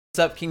What's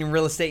up, Kingdom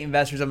Real Estate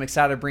Investors? I'm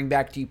excited to bring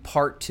back to you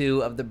part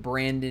two of the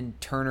Brandon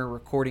Turner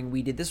recording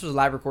we did. This was a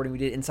live recording we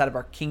did inside of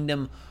our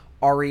Kingdom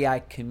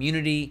REI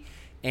community.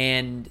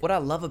 And what I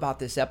love about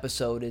this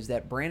episode is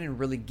that Brandon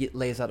really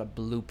lays out a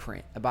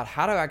blueprint about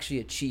how to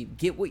actually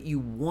get what you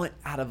want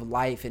out of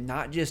life and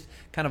not just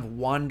kind of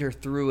wander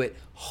through it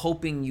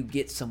hoping you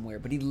get somewhere.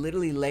 But he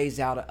literally lays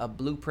out a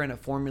blueprint, a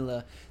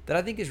formula that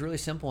I think is really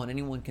simple and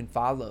anyone can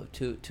follow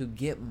to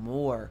get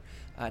more,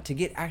 to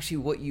get actually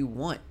what you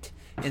want.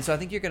 And so I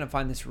think you're going to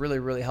find this really,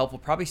 really helpful.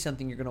 Probably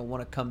something you're going to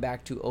want to come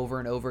back to over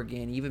and over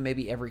again, even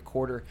maybe every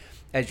quarter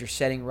as you're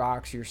setting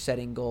rocks, you're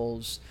setting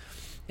goals.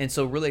 And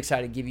so really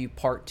excited to give you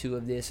part two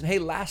of this. And hey,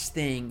 last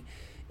thing,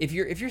 if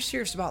you're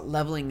serious about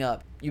leveling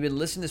up, you've been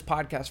listening to this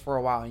podcast for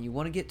a while and you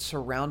want to get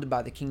surrounded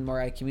by the Kingdom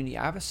REI community,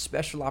 I have a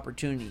special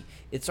opportunity.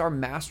 It's our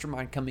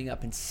mastermind coming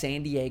up in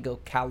San Diego,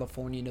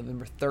 California,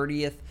 November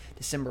 30th,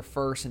 December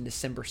 1st, and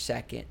December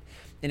 2nd.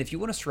 And if you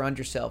want to surround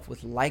yourself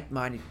with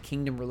like-minded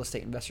Kingdom real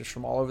estate investors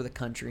from all over the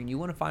country and you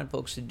want to find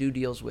folks to do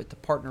deals with, to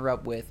partner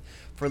up with,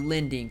 for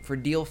lending, for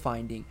deal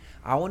finding,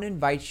 I want to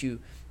invite you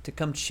to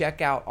come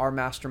check out our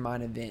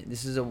mastermind event.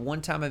 This is a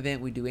one-time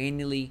event we do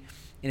annually.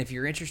 And if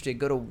you're interested,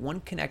 go to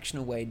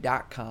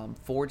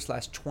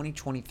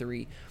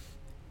oneconnectionaway.com/2023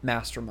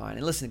 mastermind.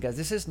 And listen, guys,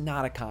 this is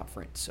not a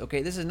conference,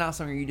 okay? This is not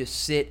something you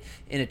just sit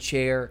in a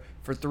chair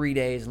for 3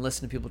 days and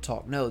listen to people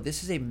talk. No,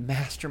 this is a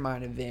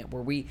mastermind event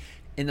where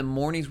in the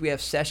mornings, we have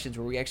sessions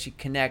where we actually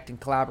connect and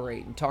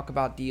collaborate and talk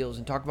about deals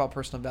and talk about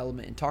personal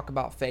development and talk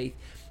about faith.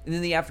 And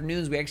in the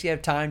afternoons, we actually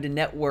have time to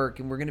network,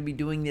 and we're going to be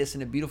doing this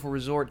in a beautiful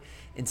resort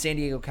in San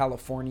Diego,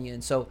 California.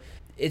 And so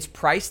it's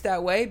priced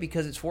that way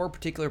because it's for a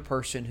particular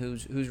person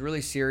who's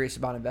really serious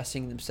about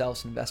investing in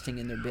themselves and investing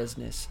in their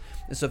business.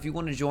 And so if you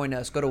want to join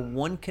us, go to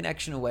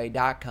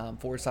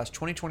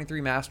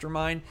oneconnectionaway.com/2023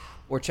 mastermind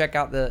or check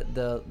out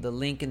the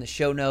link in the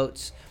show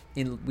notes.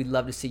 And we'd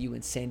love to see you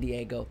in San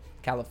Diego,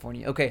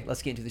 California. Okay,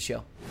 let's get into the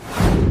show.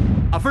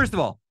 First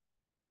of all,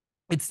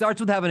 it starts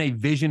with having a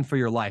vision for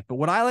your life. But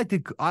what I like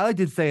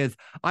to say is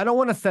I don't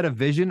want to set a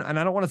vision and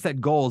I don't want to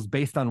set goals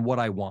based on what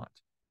I want.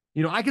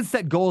 You know, I can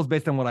set goals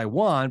based on what I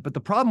want, but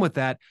the problem with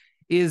that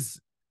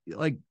is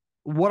like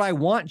what I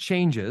want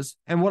changes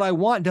and what I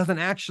want doesn't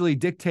actually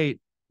dictate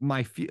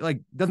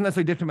doesn't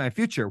necessarily dictate my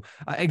future.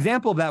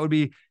 Example of that would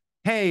be,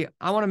 hey,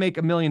 I want to make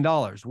 $1 million.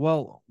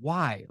 Well,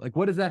 why? Like,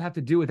 what does that have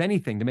to do with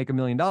anything to make $1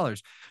 million?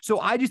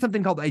 So I do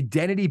something called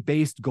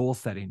identity-based goal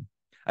setting.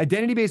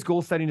 Identity-based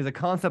goal setting is a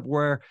concept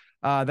where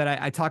that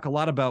I talk a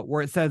lot about,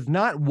 where it says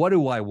not what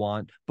do I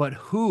want, but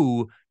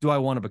who do I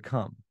want to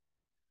become?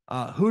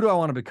 Who do I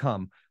want to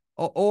become?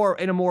 Or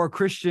in a more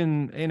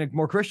Christian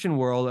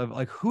world of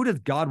like, who does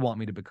God want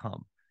me to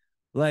become?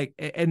 Like,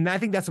 and I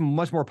think that's a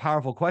much more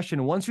powerful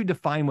question. Once you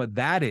define what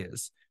that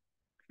is,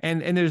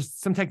 and there's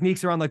some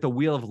techniques around like the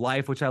wheel of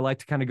life, which I like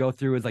to kind of go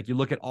through, is like you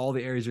look at all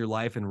the areas of your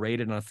life and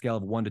rate it on a scale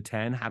of 1 to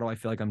 10. How do I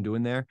feel like I'm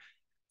doing there?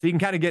 So you can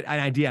kind of get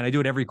an idea. And I do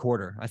it every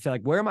quarter. I say,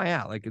 like, where am I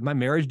at? Like, is my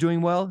marriage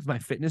doing well? Is my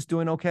fitness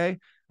doing okay?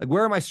 Like,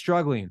 where am I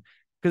struggling?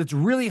 Because it's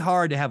really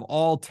hard to have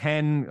all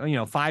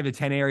 10, 5 to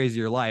 10 areas of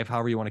your life,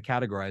 however you want to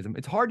categorize them.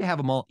 It's hard to have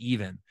them all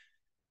even.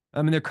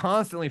 I mean, they're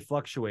constantly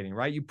fluctuating,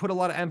 right? You put a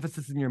lot of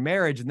emphasis in your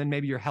marriage and then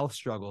maybe your health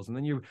struggles. And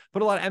then you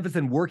put a lot of emphasis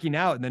in working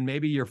out and then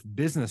maybe your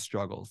business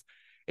struggles.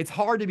 It's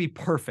hard to be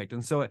perfect.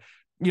 And so,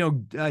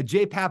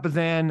 Jay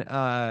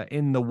Papasan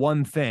in The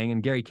One Thing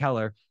and Gary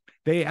Keller,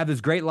 they have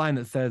this great line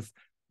that says,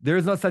 there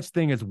is no such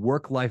thing as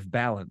work-life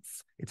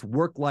balance. It's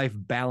work-life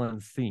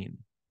balancing.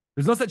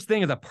 There's no such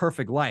thing as a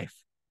perfect life,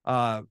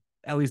 at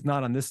least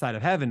not on this side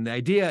of heaven. The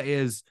idea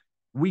is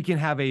we can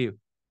have a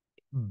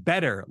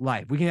better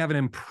life. We can have an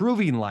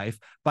improving life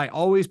by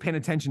always paying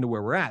attention to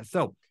where we're at.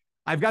 So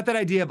I've got that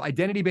idea of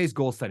identity-based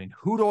goal setting.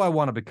 Who do I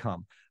want to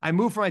become? I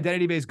move from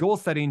identity-based goal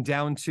setting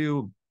down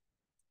to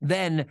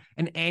then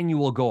an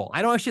annual goal.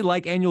 I don't actually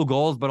like annual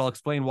goals, but I'll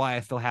explain why I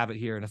still have it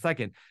here in a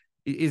second.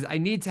 I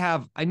need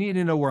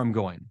to know where I'm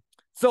going.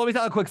 So let me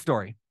tell a quick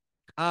story.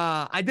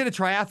 I did a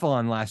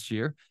triathlon last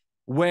year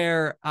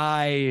where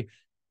I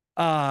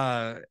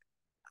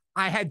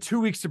had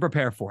 2 weeks to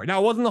prepare for it.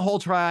 Now, it wasn't the whole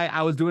tri.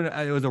 I was doing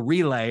it was a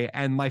relay,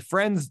 and my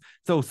friends,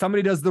 so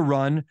somebody does the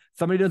run,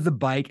 somebody does the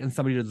bike, and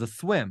somebody does the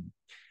swim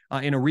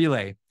in a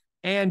relay.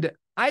 And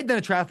I had done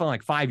a triathlon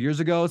like 5 years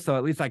ago, so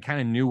at least I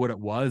kind of knew what it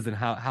was and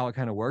how it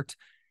kind of worked.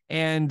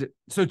 And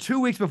so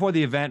 2 weeks before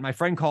the event, my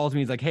friend calls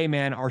me. He's like, hey,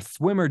 man, our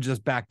swimmer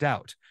just backed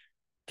out.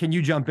 Can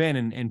you jump in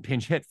and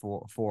pinch hit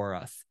for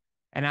us?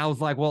 And I was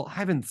like, well, I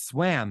haven't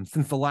swam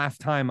since the last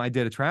time I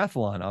did a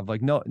triathlon. I'm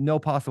like, no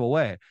possible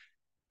way.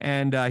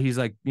 And he's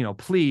like,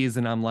 please.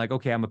 And I'm like,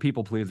 okay, I'm a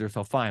people pleaser,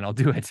 so fine, I'll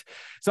do it.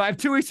 So I have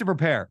 2 weeks to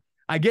prepare.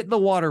 I get in the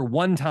water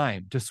one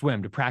time to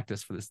swim, to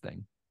practice for this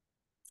thing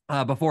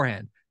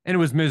beforehand. And it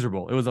was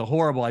miserable. It was a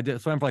horrible, I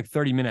swam for like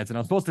 30 minutes and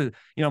I was supposed to,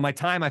 my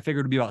time I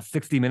figured would be about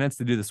 60 minutes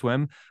to do the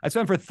swim. I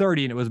swam for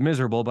 30 and it was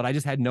miserable, but I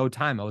just had no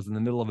time. I was in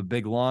the middle of a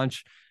big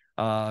launch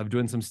of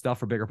doing some stuff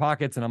for Bigger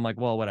Pockets. And I'm like,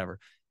 well, whatever.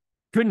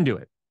 Couldn't do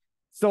it.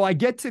 So I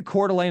get to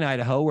Coeur d'Alene,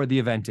 Idaho, where the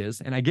event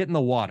is, and I get in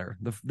the water.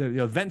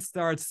 The event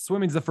starts,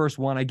 swimming's the first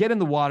one. I get in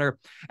the water,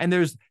 and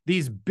there's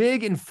these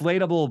big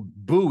inflatable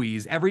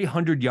buoys every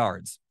 100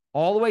 yards,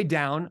 all the way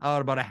down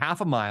about a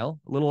half a mile,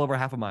 a little over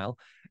half a mile,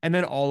 and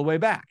then all the way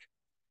back.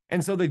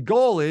 And so the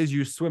goal is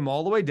you swim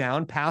all the way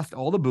down past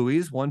all the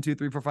buoys, 1, 2,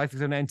 3, 4, 5, 6,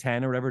 7, 8,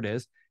 10, or whatever it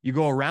is. You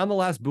go around the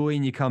last buoy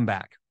and you come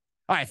back.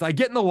 All right, so I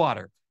get in the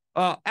water.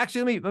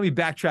 Actually, let me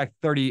backtrack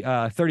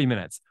 30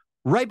 minutes.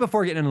 Right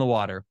before getting into the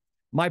water,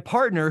 my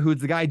partner, who's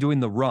the guy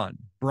doing the run,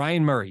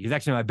 Brian Murray, he's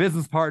actually my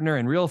business partner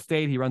in real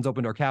estate. He runs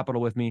Open Door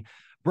Capital with me.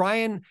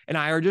 Brian and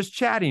I are just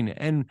chatting,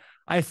 and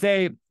I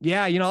say,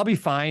 yeah, I'll be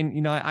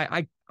fine.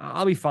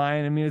 I'll be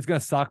fine. I mean, it's going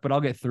to suck, but I'll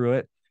get through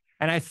it.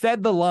 And I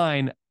said the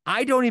line,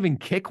 I don't even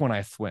kick when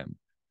I swim.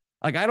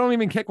 Like, I don't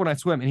even kick when I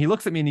swim. And he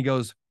looks at me and he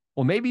goes,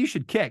 well, maybe you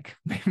should kick.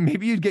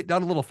 Maybe you'd get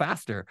done a little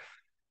faster.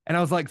 And I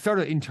was like, sort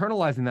of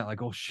internalizing that,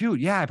 like, oh, shoot.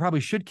 Yeah, I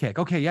probably should kick.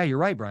 Okay. Yeah, you're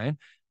right, Brian.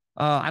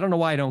 I don't know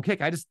why I don't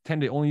kick. I just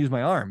tend to only use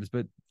my arms,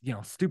 but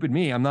stupid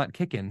me, I'm not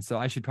kicking. So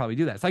I should probably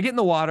do that. So I get in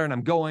the water and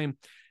I'm going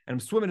and I'm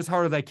swimming as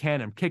hard as I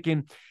can. I'm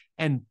kicking.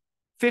 And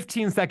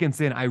 15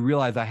 seconds in, I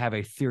realize I have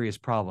a serious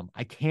problem.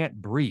 I can't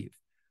breathe.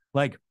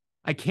 Like,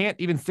 I can't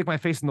even stick my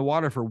face in the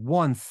water for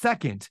 1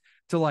 second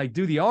to like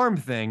do the arm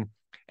thing.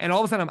 And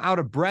all of a sudden I'm out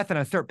of breath and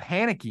I start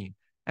panicking.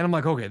 And I'm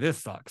like, okay, this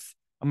sucks.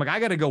 I'm like, I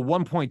got to go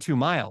 1.2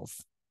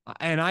 miles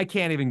and I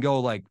can't even go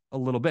like a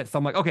little bit. So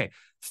I'm like, okay,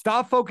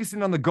 stop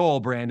focusing on the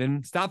goal,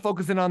 Brandon. Stop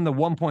focusing on the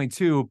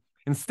 1.2.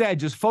 Instead,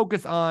 just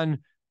focus on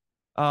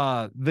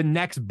the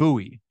next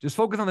buoy. Just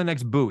focus on the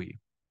next buoy.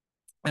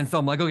 And so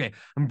I'm like, okay,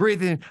 I'm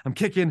breathing, I'm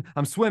kicking,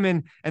 I'm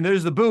swimming, and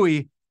there's the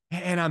buoy.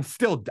 And I'm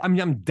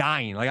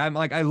dying.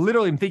 I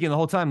literally am thinking the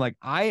whole time, like,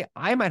 I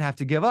might have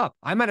to give up.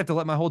 I might have to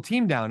let my whole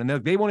team down. And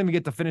they won't even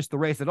get to finish the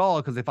race at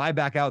all. Because if I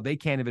back out, they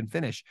can't even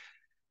finish.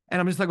 And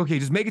I'm just like, okay,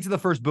 just make it to the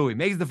first buoy.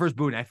 Make it to the first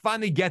buoy. And I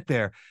finally get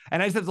there.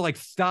 And I just have to like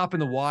stop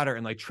in the water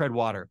and like tread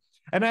water.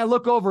 And I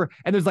look over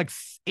and there's like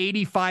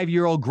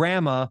 85-year-old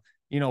grandma,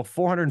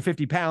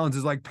 450 pounds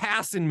is like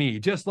passing me,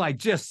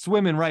 just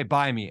swimming right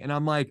by me. And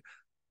I'm like,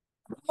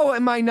 oh,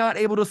 am I not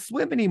able to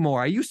swim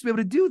anymore? I used to be able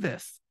to do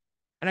this.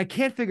 And I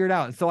can't figure it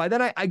out. So I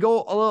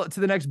go a little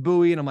to the next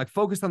buoy and I'm like,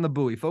 focused on the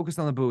buoy.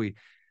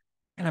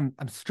 And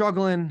I'm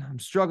struggling.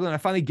 I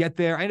finally get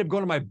there. I end up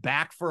going to my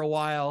back for a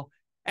while.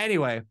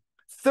 Anyway,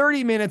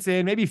 30 minutes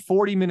in, maybe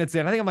 40 minutes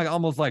in, I think I'm like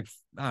almost like,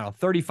 I don't know,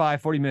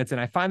 35, 40 minutes in.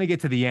 I finally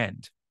get to the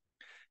end.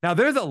 Now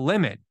there's a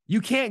limit.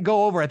 You can't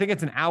go over, I think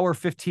it's an hour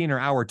 15 or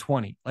hour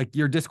 20. Like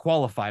you're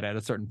disqualified at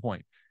a certain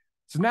point.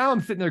 So now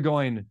I'm sitting there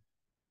going,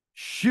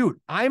 shoot,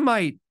 I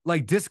might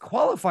like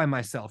disqualify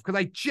myself because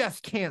I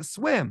just can't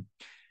swim.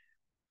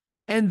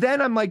 And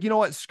then I'm like, you know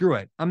what? Screw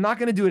it. I'm not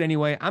going to do it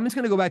anyway. I'm just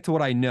going to go back to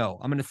what I know.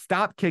 I'm going to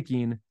stop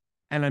kicking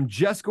and I'm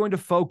just going to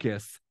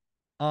focus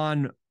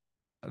on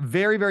a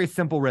very, very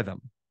simple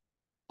rhythm.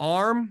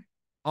 Arm,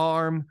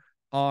 arm,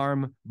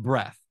 arm,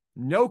 breath.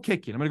 No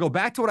kicking. I'm going to go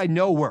back to what I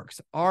know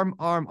works. Arm,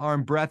 arm,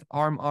 arm, breath,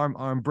 arm, arm,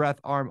 arm, breath,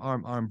 arm,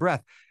 arm, arm,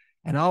 breath.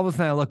 And all of a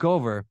sudden I look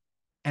over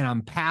and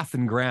I'm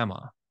passing grandma.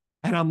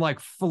 And I'm like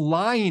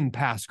flying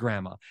past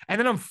grandma. And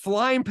then I'm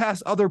flying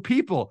past other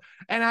people.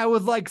 And I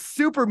was like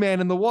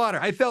Superman in the water.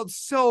 I felt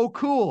so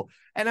cool.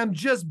 And I'm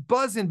just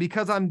buzzing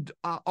because I'm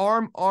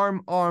arm,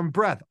 arm, arm,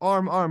 breath,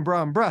 arm, arm,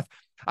 arm, breath.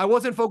 I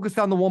wasn't focused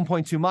on the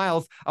 1.2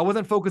 miles. I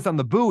wasn't focused on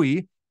the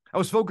buoy. I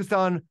was focused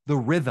on the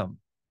rhythm.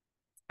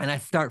 And I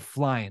start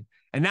flying.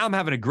 And now I'm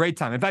having a great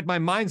time. In fact, my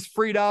mind's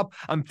freed up.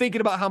 I'm thinking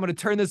about how I'm going to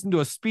turn this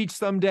into a speech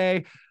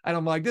someday. And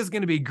I'm like, this is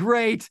going to be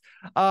great.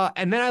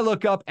 And then I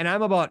look up and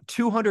I'm about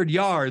 200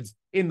 yards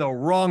in the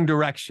wrong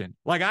direction.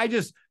 Like I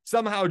just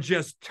somehow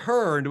just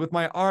turned with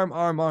my arm,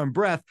 arm, arm,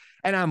 breath.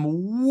 And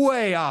I'm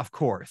way off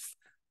course.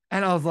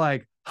 And I was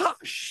like, oh,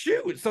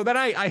 shoot. So then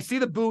I see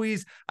the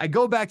buoys. I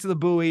go back to the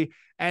buoy.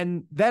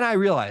 And then I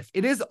realize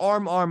it is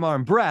arm, arm,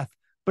 arm, breath.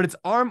 But it's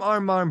arm,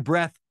 arm, arm,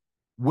 breath.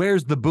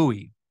 Where's the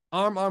buoy?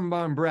 Arm, arm,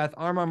 arm, breath,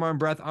 arm, arm, arm,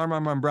 breath, arm,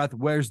 arm, arm, breath.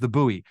 Where's the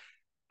buoy?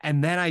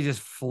 And then I just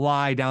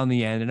fly down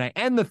the end and I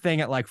end the thing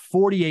at like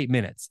 48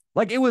 minutes.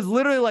 Like it was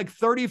literally like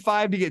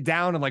 35 to get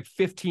down and like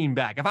 15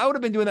 back. If I would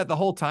have been doing that the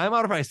whole time, I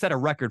would have probably set a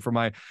record for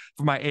my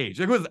age.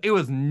 It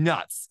was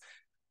nuts.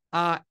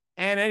 And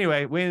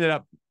anyway, we ended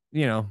up,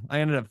 I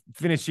ended up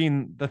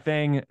finishing the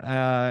thing.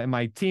 And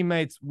my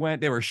teammates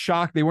they were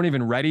shocked. They weren't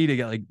even ready to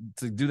get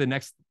to do the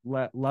next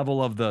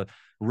level of the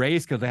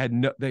race because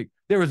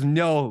there was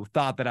no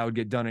thought that I would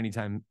get done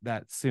anytime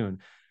that soon.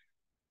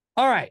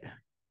 All right.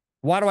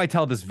 Why do I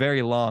tell this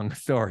very long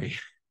story?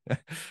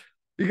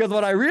 Because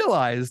what I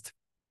realized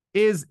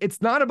is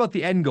it's not about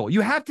the end goal.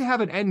 You have to have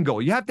an end goal.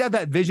 You have to have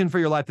that vision for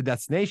your life, the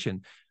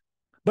destination.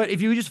 But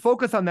if you just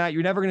focus on that,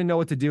 you're never going to know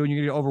what to do and you're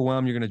going to get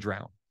overwhelmed. You're going to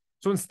drown.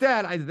 So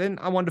instead,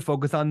 I wanted to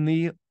focus on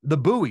the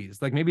buoys,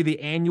 like maybe the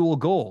annual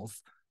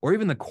goals or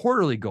even the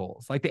quarterly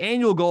goals. Like the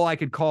annual goal I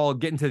could call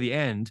getting to the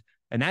end,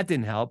 and that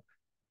didn't help.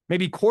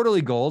 Maybe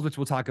quarterly goals, which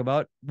we'll talk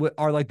about,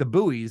 are like the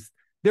buoys.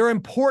 They're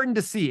important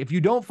to see. If you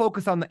don't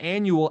focus on the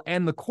annual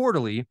and the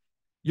quarterly,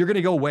 you're going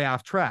to go way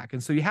off track.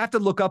 And so you have to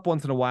look up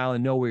once in a while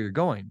and know where you're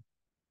going.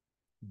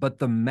 But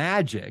the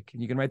magic,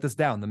 and you can write this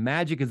down, the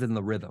magic is in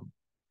the rhythm.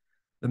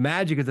 The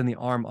magic is in the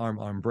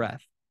arm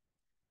breath.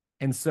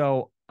 And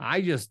so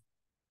I just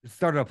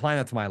started applying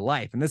that to my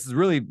life. And this is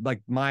really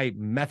like my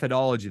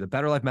methodology. The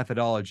Better Life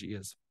methodology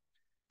is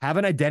have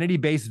an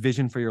identity-based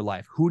vision for your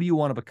life. Who do you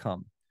want to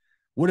become?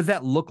 What does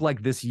that look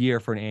like this year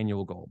for an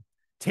annual goal?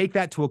 Take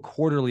that to a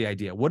quarterly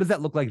idea. What does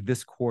that look like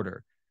this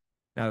quarter?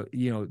 Now,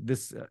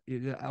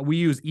 we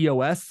use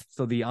EOS,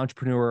 so the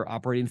Entrepreneur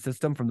Operating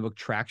System from the book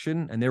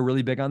Traction, and they're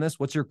really big on this.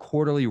 What's your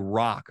quarterly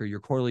rock or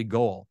your quarterly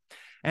goal?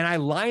 And I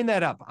line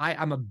that up.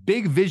 I'm a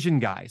big vision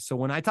guy. So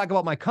when I talk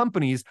about my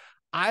companies,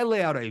 I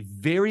lay out a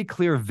very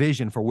clear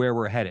vision for where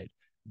we're headed.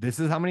 This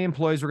is how many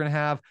employees we're going to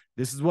have.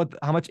 This is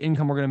how much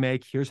income we're going to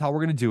make. Here's how we're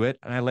going to do it.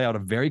 And I lay out a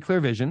very clear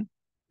vision.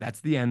 That's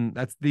the end.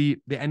 That's the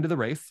end of the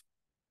race.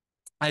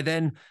 I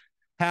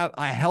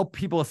help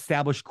people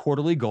establish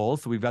quarterly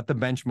goals. So we've got the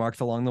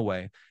benchmarks along the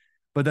way.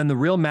 But then the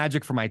real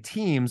magic for my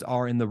teams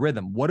are in the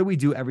rhythm. What do we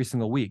do every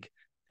single week?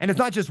 And it's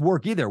not just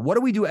work either. What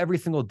do we do every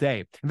single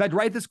day? In fact,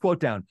 write this quote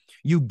down.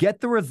 You get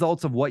the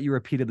results of what you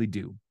repeatedly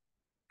do.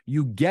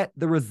 You get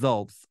the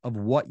results of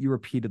what you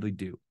repeatedly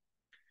do.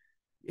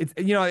 It's,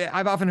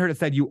 I've often heard it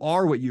said, you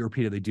are what you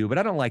repeatedly do, but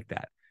I don't like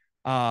that.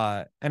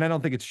 And I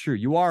don't think it's true.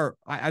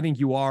 I think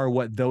you are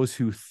what those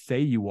who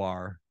say you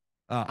are.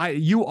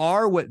 You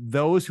are what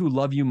those who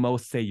love you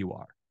most say you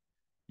are.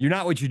 You're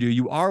not what you do.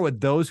 You are what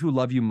those who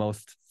love you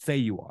most say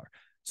you are.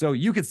 So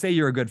you could say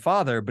you're a good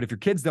father, but if your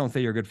kids don't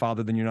say you're a good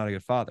father, then you're not a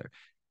good father.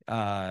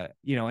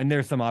 And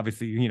there's some,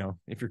 obviously,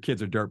 if your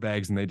kids are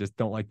dirtbags and they just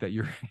don't like that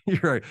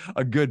you're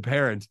a good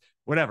parent,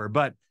 whatever.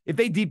 But if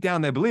they deep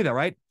down, they believe that,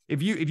 right?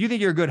 If you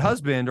think you're a good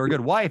husband or a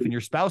good wife and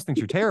your spouse thinks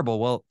you're terrible,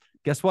 well,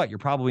 guess what? You're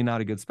probably not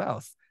a good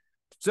spouse.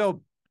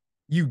 So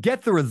you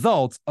get the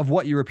results of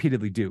what you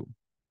repeatedly do.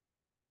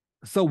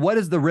 So what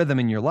is the rhythm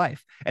in your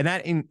life?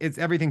 And it's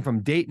everything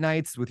from date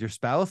nights with your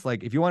spouse.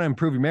 Like if you want to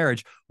improve your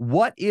marriage,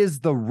 what is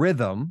the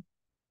rhythm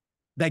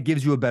that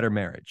gives you a better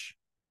marriage?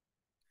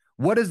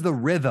 What is the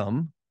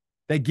rhythm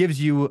that gives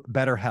you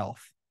better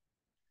health?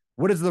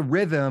 What is the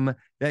rhythm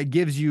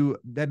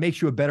that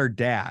makes you a better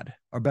dad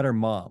or better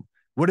mom?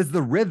 What is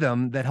the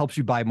rhythm that helps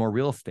you buy more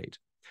real estate?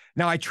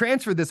 Now I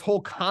transferred this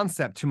whole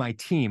concept to my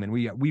team and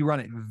we run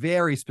it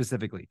very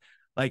specifically.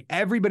 Like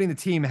everybody in the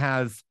team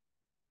has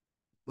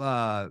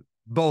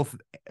both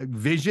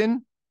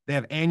vision, they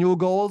have annual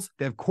goals,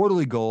 they have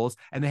quarterly goals,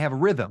 and they have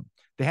rhythm.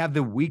 They have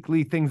the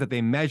weekly things that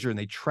they measure and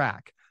they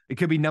track. It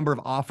could be number of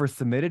offers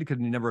submitted, it could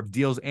be number of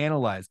deals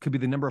analyzed, could be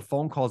the number of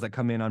phone calls that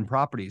come in on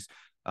properties.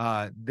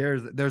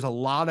 There's a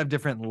lot of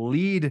different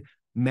lead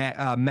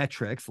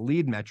metrics,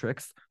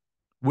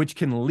 which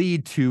can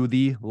lead to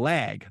the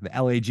lag,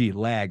 the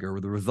lag, or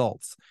the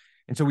results.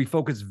 And so we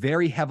focus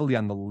very heavily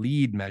on the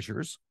lead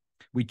measures.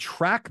 We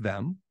track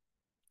them.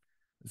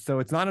 So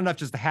it's not enough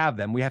just to have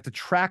them. We have to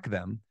track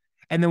them.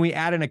 And then we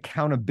add an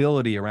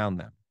accountability around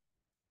them.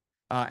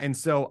 And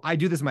so I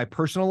do this in my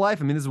personal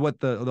life. I mean, this is what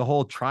the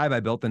whole tribe I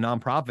built, the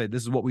nonprofit,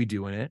 this is what we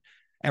do in it.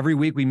 Every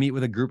week we meet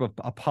with a group of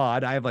a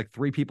pod. I have like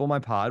 3 people in my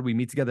pod. We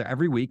meet together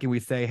every week and we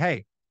say,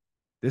 hey,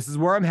 this is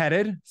where I'm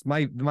headed. It's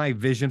my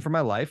vision for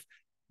my life.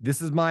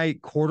 This is my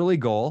quarterly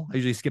goal. I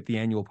usually skip the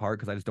annual part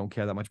because I just don't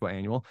care that much about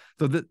annual.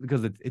 So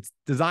because it's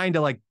designed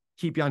to like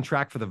keep you on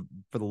track for the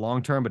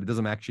long term, but it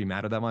doesn't actually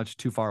matter that much,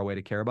 too far away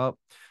to care about.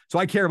 So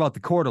I care about the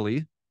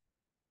quarterly.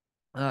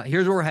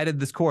 Here's where we're headed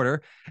this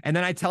quarter. And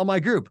then I tell my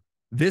group,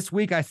 this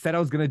week I said I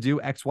was going to do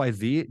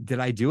XYZ. Did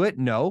I do it?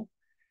 No.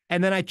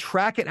 And then I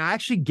track it and I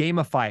actually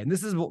gamify it. And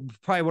this is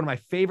probably one of my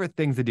favorite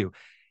things to do.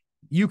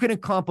 You can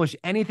accomplish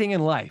anything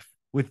in life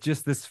with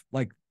just this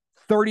like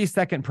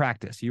 30-second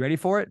practice. You ready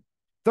for it?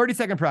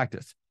 30-second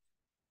practice.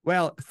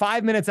 Well,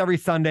 5 minutes every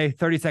Sunday,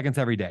 30 seconds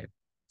every day.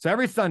 So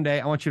every Sunday,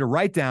 I want you to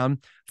write down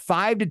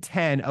 5 to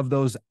 10 of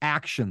those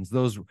actions,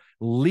 those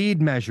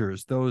lead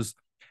measures, those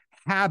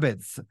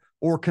habits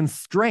or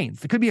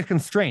constraints. It could be a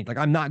constraint. Like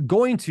I'm not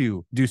going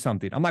to do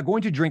something. I'm not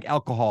going to drink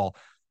alcohol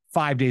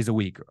 5 days a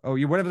week or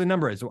whatever the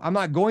number is. So I'm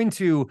not going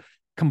to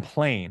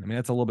complain. I mean,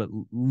 that's a little bit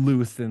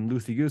loose and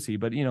loosey-goosey,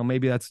 but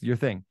maybe that's your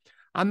thing.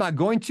 I'm not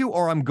going to,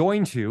 or I'm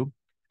going to,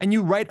 and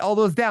you write all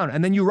those down.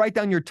 And then you write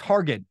down your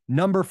target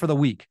number for the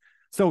week.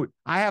 So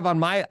I have on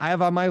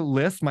my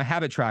list, my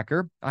habit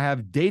tracker, I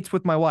have dates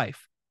with my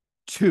wife,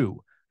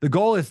 2. The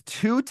goal is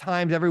 2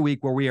 times every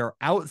week where we are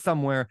out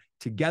somewhere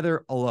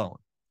together alone.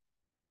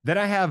 Then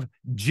I have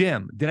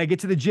gym. Did I get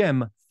to the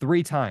gym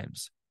 3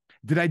 times?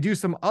 Did I do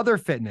some other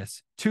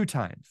fitness 2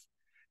 times?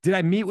 Did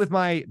I meet with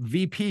my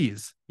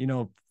VPs,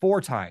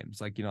 4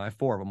 times? Like, I have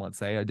 4 of them, let's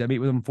say. Did I meet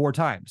with them 4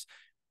 times?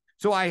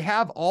 So I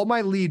have all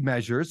my lead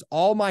measures,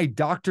 all my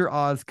Dr.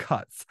 Oz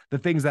cuts, the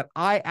things that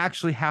I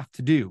actually have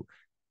to do.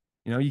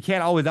 You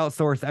can't always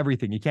outsource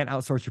everything. You can't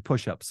outsource your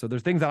push-ups. So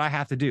there's things that I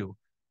have to do.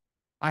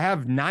 I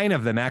have 9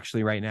 of them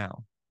actually right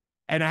now.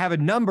 And I have a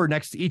number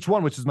next to each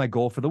one, which is my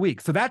goal for the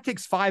week. So that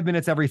takes 5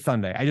 minutes every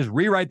Sunday. I just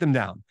rewrite them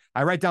down.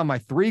 I write down my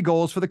 3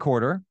 goals for the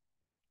quarter.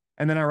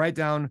 And then I write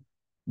down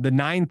the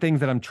 9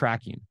 things that I'm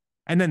tracking.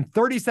 And then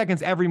 30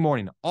 seconds every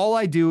morning, all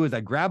I do is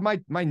I grab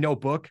my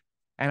notebook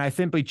and I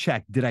simply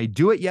check, did I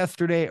do it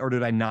yesterday or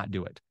did I not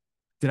do it?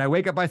 Did I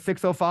wake up by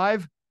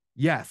 6:05?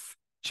 Yes,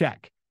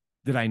 check.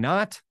 Did I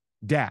not?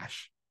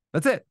 Dash.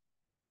 That's it.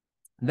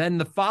 Then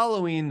the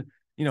following,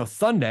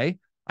 Sunday,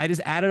 I just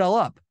add it all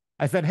up.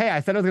 I said I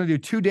was going to do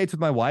 2 dates with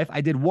my wife.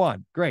 I did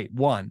 1. Great,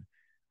 1.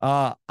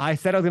 I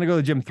said I was going to go to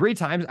the gym 3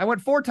 times. I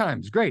went 4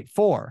 times. Great,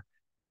 4.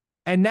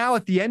 And now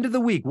at the end of the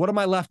week, what am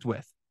I left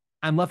with?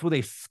 I'm left with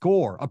a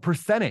score, a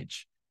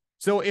percentage.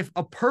 So if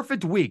a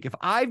perfect week, if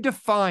I've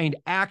defined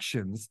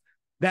actions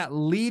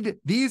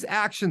these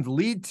actions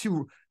lead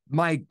to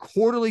my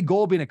quarterly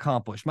goal being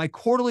accomplished. My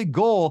quarterly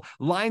goal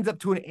lines up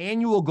to an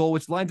annual goal,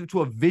 which lines up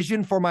to a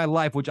vision for my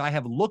life, which I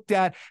have looked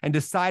at and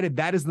decided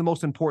that is the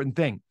most important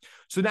thing.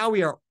 So now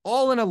we are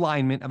all in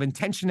alignment of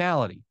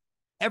intentionality.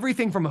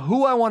 Everything from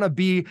who I want to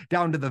be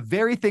down to the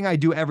very thing I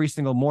do every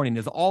single morning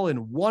is all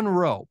in one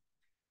row.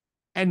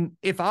 And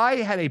if I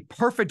had a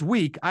perfect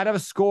week, I'd have a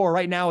score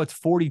right now, it's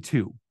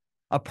 42.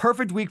 A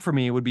perfect week for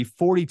me would be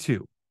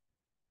 42.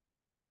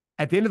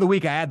 At the end of the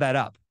week, I add that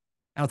up.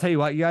 I'll tell you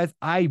what, you guys,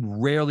 I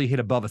rarely hit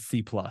above a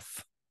C+.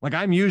 Like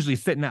I'm usually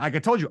sitting at, like I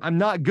told you, I'm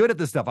not good at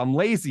this stuff. I'm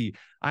lazy.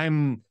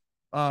 I'm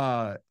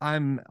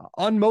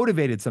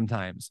unmotivated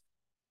sometimes.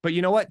 But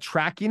you know what?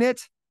 Tracking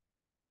it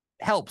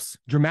helps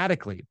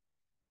dramatically.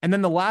 And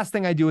then the last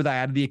thing I do is I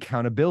add the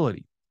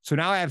accountability. So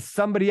now I have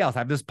somebody else. I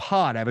have this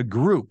pod. I have a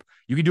group.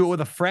 You can do it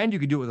with a friend. You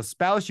can do it with a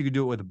spouse. You can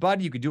do it with a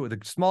buddy. You can do it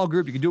with a small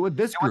group. You can do it with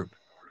this group.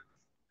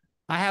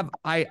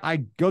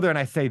 I go there and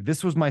I say,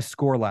 this was my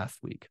score last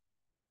week.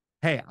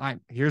 Hey,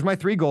 here's my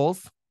 3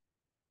 goals.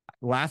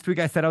 Last week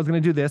I said I was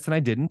going to do this and I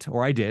didn't,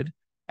 or I did.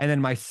 And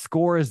then my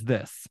score is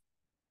this.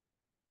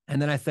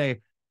 And then I say,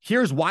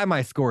 here's why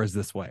my score is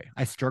this way.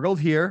 I struggled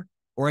here,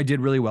 or I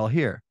did really well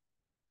here.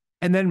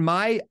 And then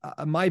my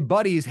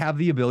buddies have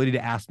the ability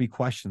to ask me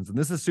questions. And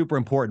this is super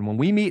important. When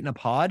we meet in a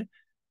pod,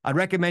 I'd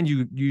recommend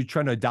you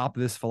trying to adopt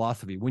this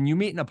philosophy. When you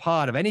meet in a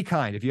pod of any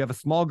kind, if you have a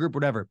small group,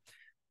 whatever,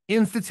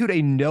 institute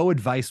a no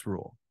advice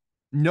rule.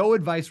 No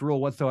advice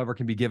rule whatsoever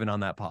can be given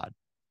on that pod.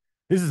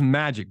 This is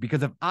magic,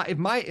 because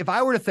if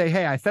I were to say,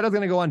 hey, I said I was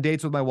going to go on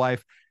dates with my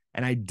wife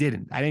and I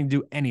didn't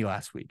do any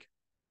last week,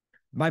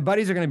 my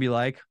buddies are going to be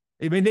like,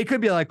 they could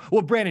be like,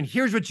 well, Brandon,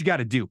 here's what you got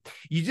to do.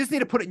 You just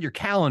need to put it in your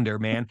calendar,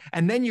 man.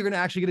 And then you're going to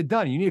actually get it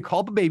done. You need to call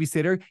up a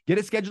babysitter, get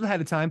it scheduled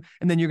ahead of time,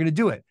 and then you're going to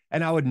do it.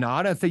 And I would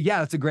nod and say, yeah,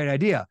 that's a great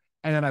idea.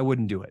 And then I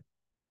wouldn't do it,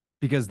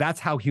 because that's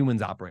how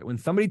humans operate. When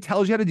somebody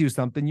tells you how to do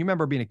something, you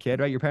remember being a kid,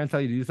 right? Your parents tell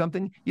you to do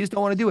something, you just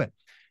don't want to do it.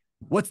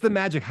 What's the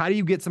magic? How do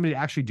you get somebody to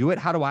actually do it?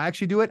 How do I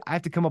actually do it? I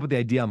have to come up with the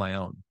idea on my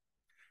own.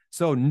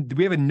 So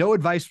we have a no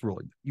advice rule.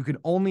 You can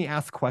only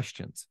ask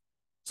questions.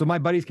 So my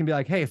buddies can be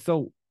like, hey,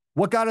 so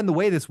what got in the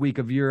way this week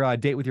of your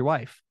date with your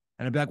wife?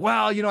 And I'd be like,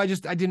 well, I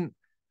just didn't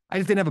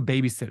have a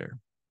babysitter.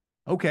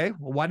 Okay.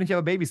 Well, why didn't you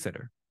have a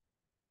babysitter?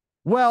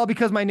 Well,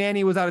 because my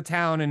nanny was out of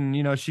town and,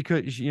 she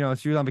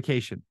was on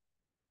vacation.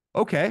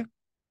 Okay.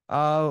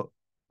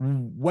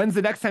 When's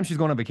the next time she's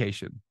going on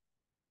vacation?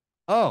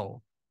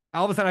 Oh,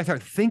 all of a sudden I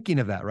start thinking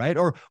of that, right?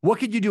 Or what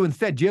could you do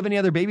instead? Do you have any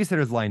other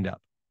babysitters lined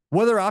up?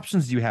 What other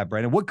options do you have,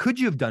 Brandon? What could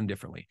you have done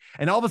differently?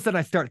 And all of a sudden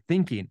I start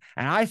thinking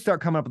and I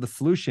start coming up with a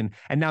solution.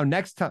 And now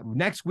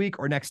next week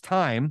or next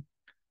time,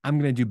 I'm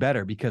going to do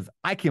better because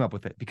I came up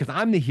with it, because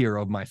I'm the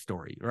hero of my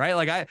story,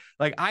 right?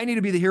 I need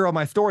to be the hero of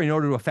my story in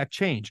order to affect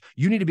change.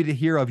 You need to be the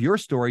hero of your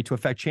story to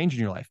affect change in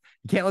your life.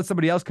 You can't let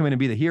somebody else come in and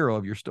be the hero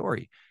of your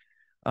story.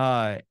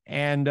 That's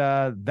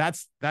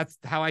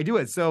how I do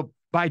it. So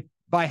by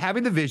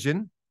having the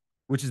vision,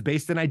 which is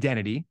based on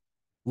identity,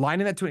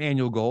 lining that to an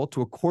annual goal,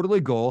 to a quarterly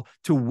goal,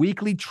 to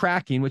weekly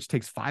tracking, which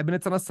takes 5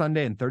 minutes on a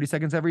Sunday and 30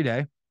 seconds every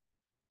day.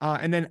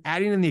 And then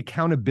adding in the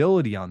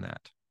accountability on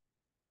that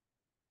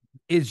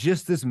is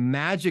just this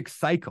magic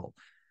cycle.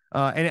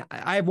 And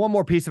I have one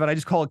more piece of it. I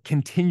just call it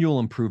continual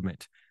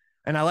improvement.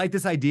 And I like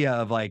this idea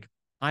of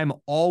I'm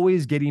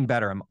always getting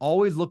better. I'm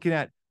always looking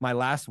at my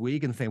last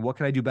week and saying, what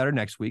can I do better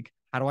next week?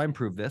 How do I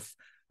improve this?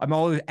 I'm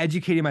always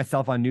educating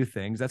myself on new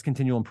things. That's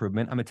continual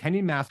improvement. I'm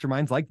attending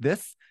masterminds like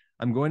this.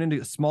 I'm going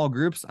into small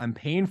groups. I'm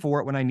paying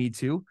for it when I need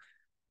to,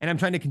 and I'm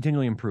trying to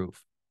continually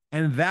improve.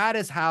 And that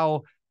is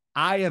how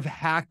I have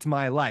hacked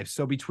my life.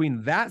 So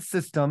between that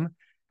system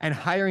and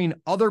hiring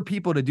other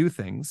people to do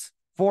things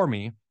for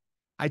me,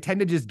 I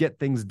tend to just get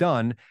things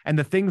done. And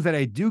the things that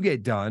I do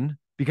get done,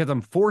 because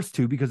I'm forced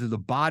to, because there's a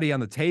body on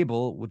the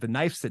table with a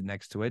knife sitting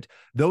next to it,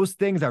 those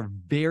things are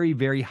very,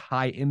 very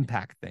high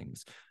impact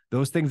things.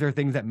 Those things are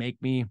things that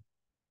make me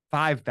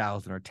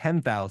 $5,000 or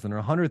 $10,000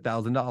 or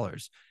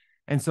 $100,000.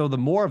 And so the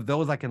more of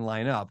those I can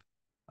line up,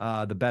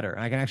 the better.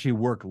 And I can actually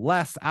work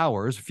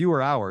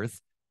fewer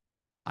hours.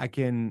 I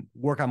can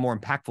work on more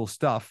impactful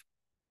stuff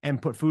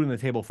and put food on the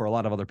table for a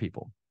lot of other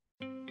people.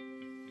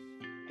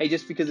 Hey,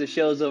 just because the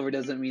show's over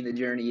doesn't mean the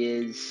journey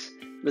is.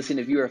 Listen,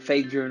 if you're a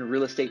faith-driven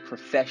real estate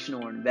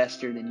professional or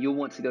investor, then you'll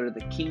want to go to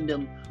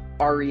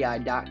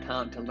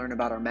thekingdomrei.com to learn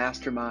about our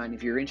mastermind.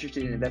 If you're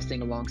interested in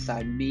investing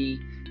alongside me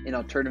in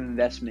alternative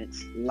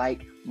investments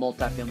like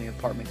multifamily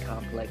apartment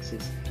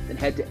complexes, then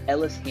head to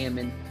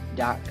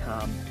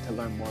ellishammond.com to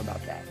learn more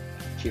about that.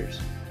 Cheers.